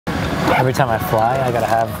Every time I fly, I gotta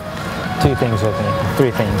have 2 things with me,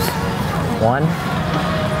 3 things. 1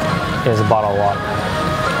 is a bottle of water.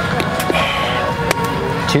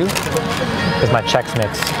 2 is my Chex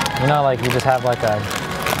Mix. You know, like you just have like a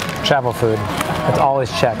travel food. It's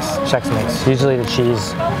always Chex Mix. Usually the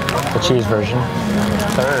cheese version.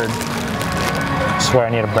 3rd, I swear I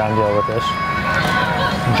need a brand deal with this.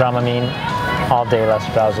 Dramamine, all day less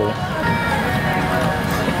drowsy.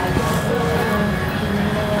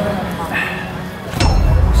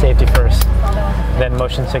 Safety first, then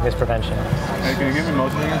motion sickness prevention. Hey, can you give me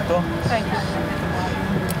motion sickness though? Thank you.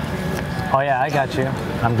 Oh yeah, I got you.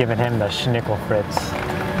 I'm giving him the Schnickel Fritz.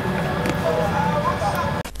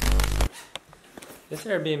 This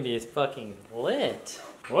Airbnb is fucking lit.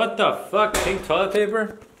 What the fuck? Pink toilet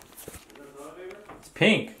paper? It's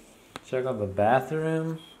pink. Check out the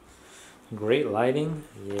bathroom. Great lighting.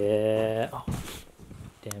 Yeah. Oh,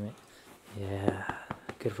 damn it. Yeah.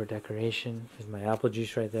 Good for decoration. There's my apple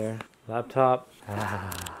juice right there. Laptop.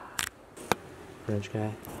 Ah. French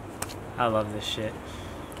guy. I love this shit.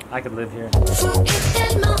 I could live here.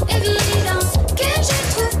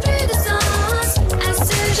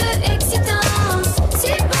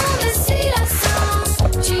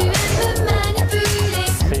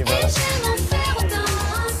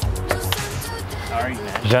 Sorry,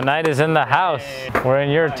 man. Janite is in the house. We're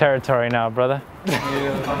in your territory now, brother.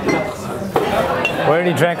 We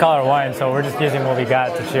already drank all our wine, so we're just using what we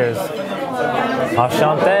got to cheers.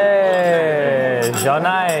 Enchanté!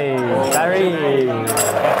 Janite! Sorry!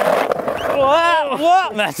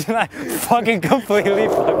 What? Imagine I fucking completely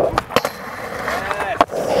fucking...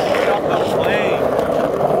 Get off the plane.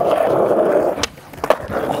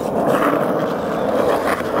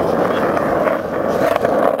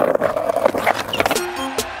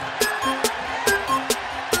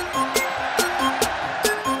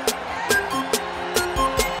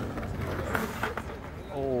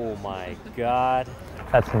 Oh my god.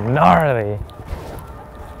 That's gnarly.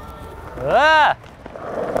 Ah!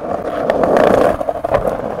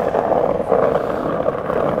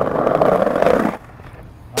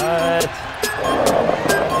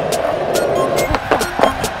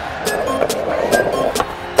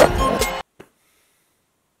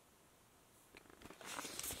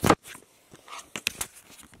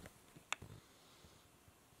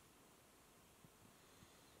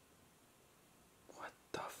 What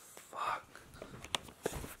the fuck?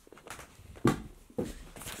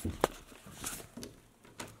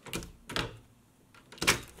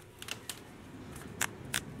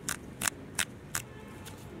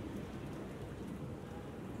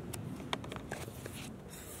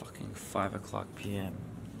 Fucking 5:00 p.m.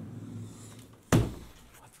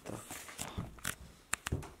 What the fuck?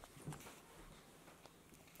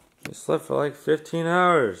 We slept for like 15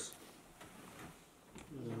 hours.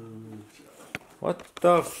 What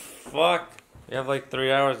the fuck? We have like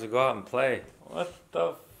 3 hours to go out and play. What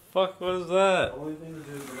the fuck was that? The only thing to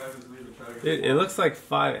do is go back and leave and try to get Dude, it looks like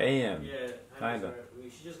 5 a.m. Yeah, Kinda. We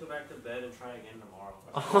should just go back to bed and try again tomorrow.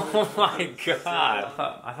 Oh my god.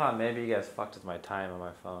 I thought maybe you guys fucked with my time on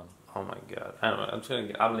my phone. Oh my god. I don't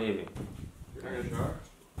know. I'm leaving. You're gonna shower?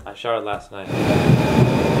 I showered last night.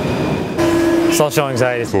 Social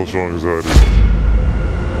anxiety. Social anxiety.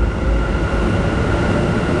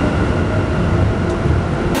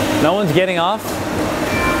 No one's getting off?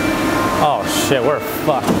 Oh shit, we're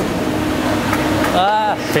fucked.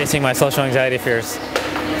 Ah, facing my social anxiety fears.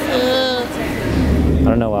 I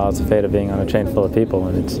don't know why it's the fate of being on a train full of people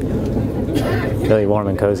and it's really warm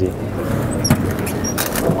and cozy.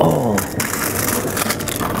 Oh.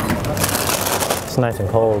 It's nice and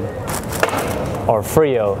cold. Or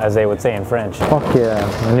frio, as they would say in French. Fuck yeah,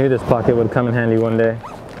 I knew this pocket would come in handy one day.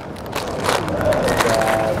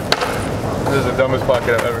 This is the dumbest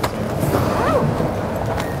pocket I've ever seen.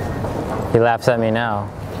 He laughs at me now.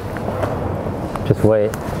 Just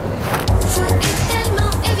wait.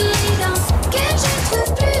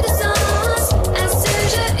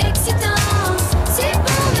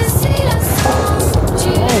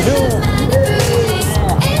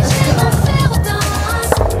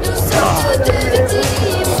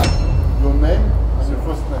 Your name and your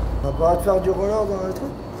first name. On va pas faire du roller dans le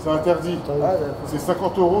truc? C'est interdit. Ah, d'accord. C'est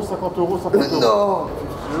 50 euros, 50 euros, 50 euros. Non!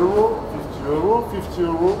 50 euros, 50 euros, 50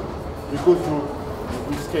 euros. Because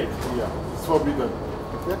you skate here. It's forbidden.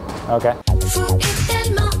 Okay? Okay. This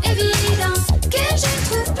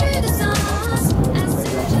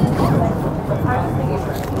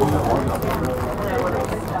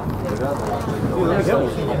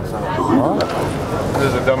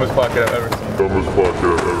is the dumbest pocket I've ever seen. Dumbest pocket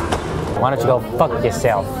I've ever seen. Why don't you go fuck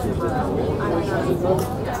yourself?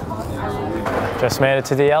 Just made it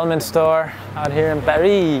to the Element store out here in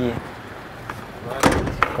Paris.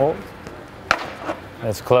 Oh,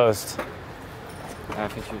 it's closed. I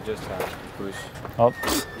think you just have to push. Oh,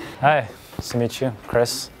 hi, nice to meet you,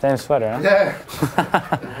 Chris. Same sweater, huh?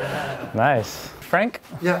 Yeah. Nice. Frank?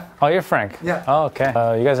 Yeah. Oh, you're Frank? Yeah. Oh, okay.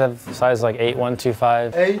 You guys have size like 8, 1, 2,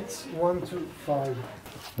 5? 8, 1, 2, 5.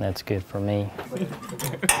 That's good for me.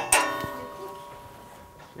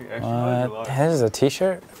 This is a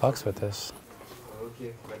t-shirt? Fucks with this.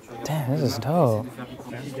 Damn, this is dope.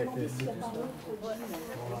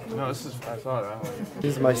 No, this is, I saw that.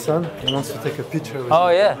 This is my son. He wants to take a picture with Oh,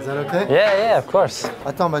 you. yeah. Is that okay? Yeah, yeah, of course.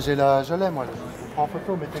 Attends, bah je l'ai moi. Je vous prends en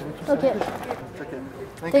photo, mettez-vous tous. Ok. Okay.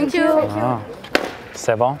 Thank you. Ah.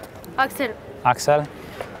 C'est bon? Axel. Axel?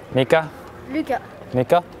 Mika? Luca.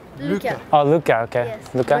 Mika? Luca. Oh, Luca, okay.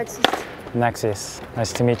 Yes. Luca? Baptiste. Nexus.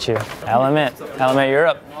 Nice to meet you. Element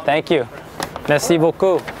Europe. Thank you. Merci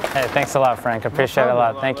beaucoup. Hey, thanks a lot, Frank. Appreciate it a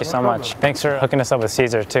lot. Thank you so much. Thanks for hooking us up with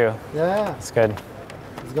Caesar, too. Yeah. It's good.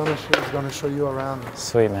 He's gonna show you around.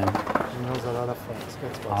 Sweet, man. He knows a lot of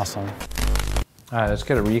spots. Awesome. All right, let's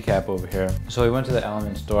get a recap over here. So we went to the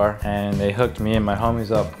Element store and they hooked me and my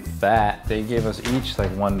homies up fat. They gave us each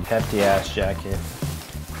like one hefty ass jacket.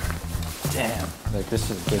 Damn, like this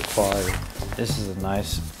is good quality. This is a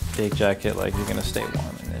nice big jacket, like you're gonna stay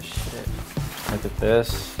warm in this shit. Look at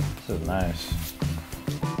this, this is nice.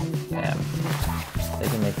 Damn, they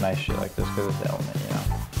can make nice shit like this because it's the Element, you know.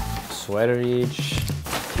 Sweater each,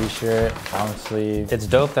 t-shirt, long sleeve. It's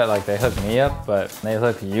dope that like they hook me up, but they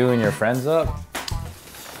hook you and your friends up.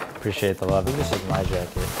 Appreciate the love. This is my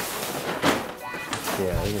jacket.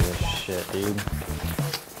 Yeah, look at this shit, dude.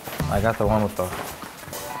 I got the one with the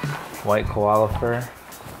white koala fur.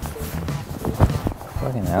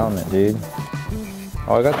 Fucking Element, dude.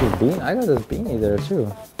 Oh, I got this beanie. I got this beanie there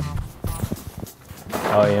too.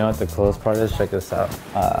 Oh, you know what the coolest part is? Check this out.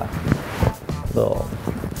 Little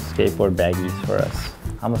skateboard baggies for us.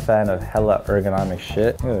 I'm a fan of hella ergonomic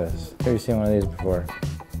shit. Look at this. Have you seen one of these before?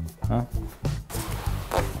 Huh?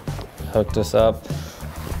 Hooked us up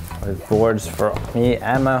with boards for me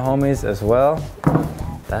and my homies as well.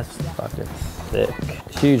 That's fucking sick.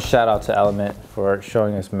 Huge shout out to Element for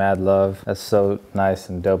showing us mad love. That's so nice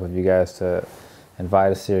and dope of you guys to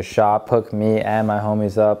invite us to your shop, hook me and my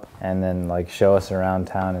homies up, and then like show us around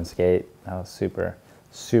town and skate. That was super,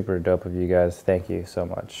 super dope of you guys. Thank you so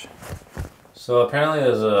much. So apparently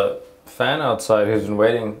there's a fan outside who's been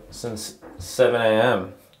waiting since 7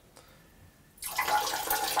 a.m.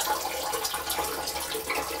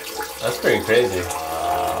 That's pretty crazy.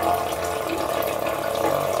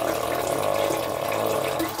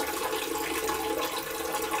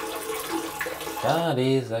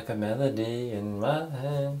 Body's like a melody in my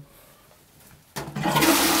head.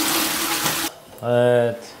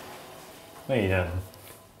 What are you doing?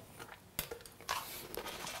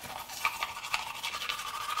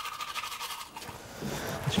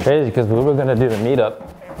 It's crazy because we were gonna do the meetup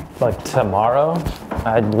like tomorrow.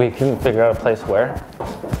 We couldn't figure out a place where.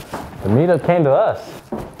 The meetup came to us.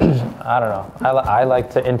 I don't know. I like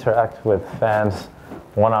to interact with fans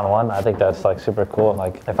one-on-one. I think that's like super cool.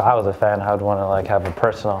 Like if I was a fan, I would want to like have a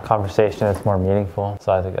personal conversation that's more meaningful.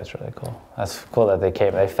 So I think that's really cool. That's cool that they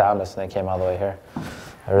came. They found us and they came all the way here.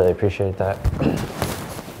 I really appreciate that.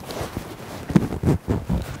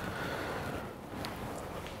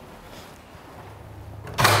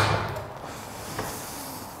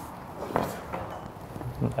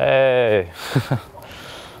 Hey.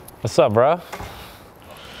 What's up, bro?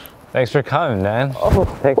 Thanks for coming, man. Oh,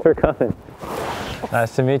 thanks for coming.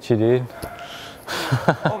 Nice to meet you, dude.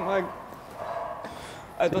 Oh my...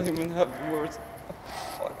 I don't even have words.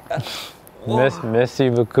 Merci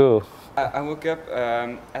beaucoup. I woke up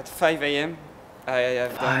at 5 a.m. I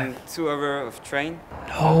have done 2 hours of train.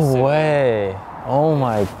 No way. Oh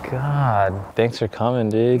my God. Thanks for coming,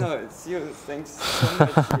 dude. No, it's you. Thanks so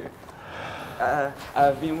much.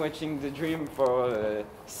 I've been watching The Dream for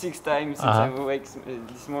 6 times since I awake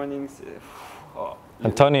this morning. Oh,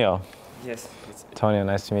 Antonio. Yes. Antonio,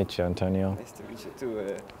 nice to meet you, Antonio. Nice to meet you too.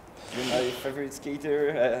 You're my favorite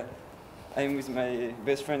skater. I'm with my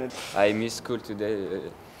best friend. I missed school today.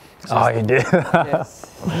 Oh, you did? Yes.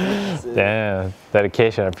 Damn,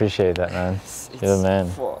 dedication. I appreciate that, man. You're the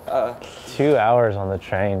man. 2 hours on the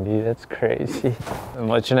train, dude. That's crazy.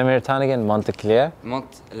 What's your name of your town again? Monteclair?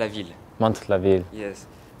 Mont-la-Ville. Mont-la-Ville. Yes.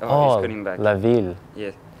 Oh, he's calling back. La Ville.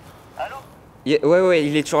 Yes. Allô? Yeah, ouais,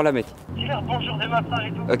 il est toujours là, mec. Bonjour des matins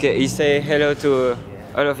et tout. Okay, he say hello to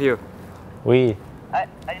all of you. Oui. I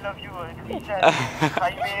love you, Christian.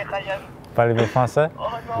 Jaime, Ryan. Parlez-vous français?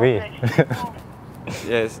 Oh non, Oui. mec, c'est fou.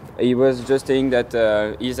 Yes, he was just saying that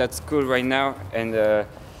he's at school right now, and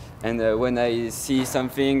when I see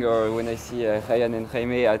something or when I see Ryan and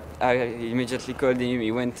Jaime, I immediately called him.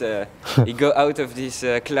 He went, he got out of this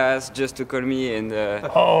class just to call me, and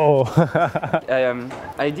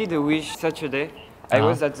I did a wish Saturday. I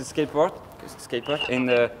was at the skate park,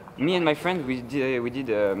 and me and my friend we did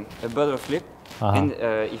a bottle flip, and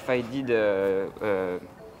if I did the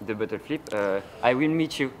bottle flip, I will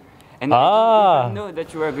meet you. And I didn't know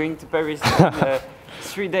that you were going to Paris. And,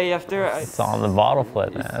 3 days after, It's on the bottle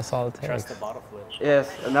flip, man. That's all it takes. Trust the bottle flip. Yes,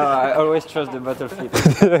 no, I always trust the bottle flip.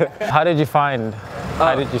 How did you find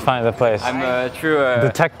the place? I'm a true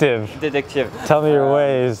detective. Tell me your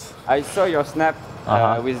ways. I saw your snap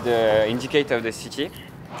with the indicator of the city.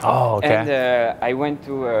 Oh, okay. And I went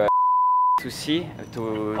to see, to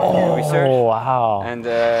do research. Oh, wow. And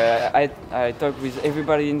I talked with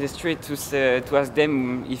everybody in the street to ask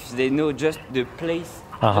them if they know just the place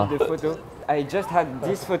of the photo. I just had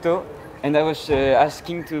this photo, and I was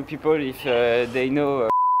asking to people if they know,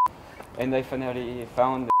 and I finally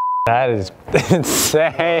found. That is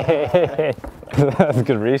insane. That's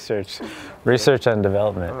good research. Research and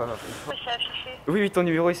development. Oui, ton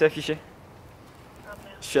numéro il s'est affiché.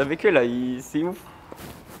 Je suis avec eux là, c'est ouf.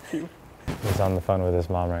 He's on the phone with his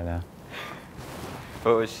mom right now.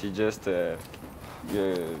 Oh, she just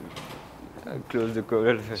closed the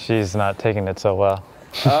call. She's not taking it so well.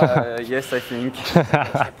 Yes, I think.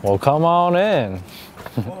 Well, come on in.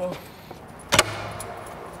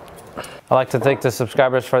 I'd like to thank the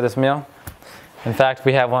subscribers for this meal. In fact,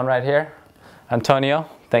 we have one right here. Antonio,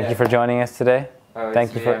 thank you for joining us today.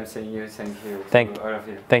 Thank you. I'm saying you, thank you to all of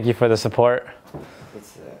you. Thank you for the support.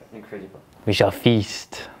 It's incredible. We shall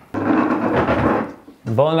feast.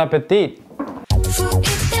 Bon appetit.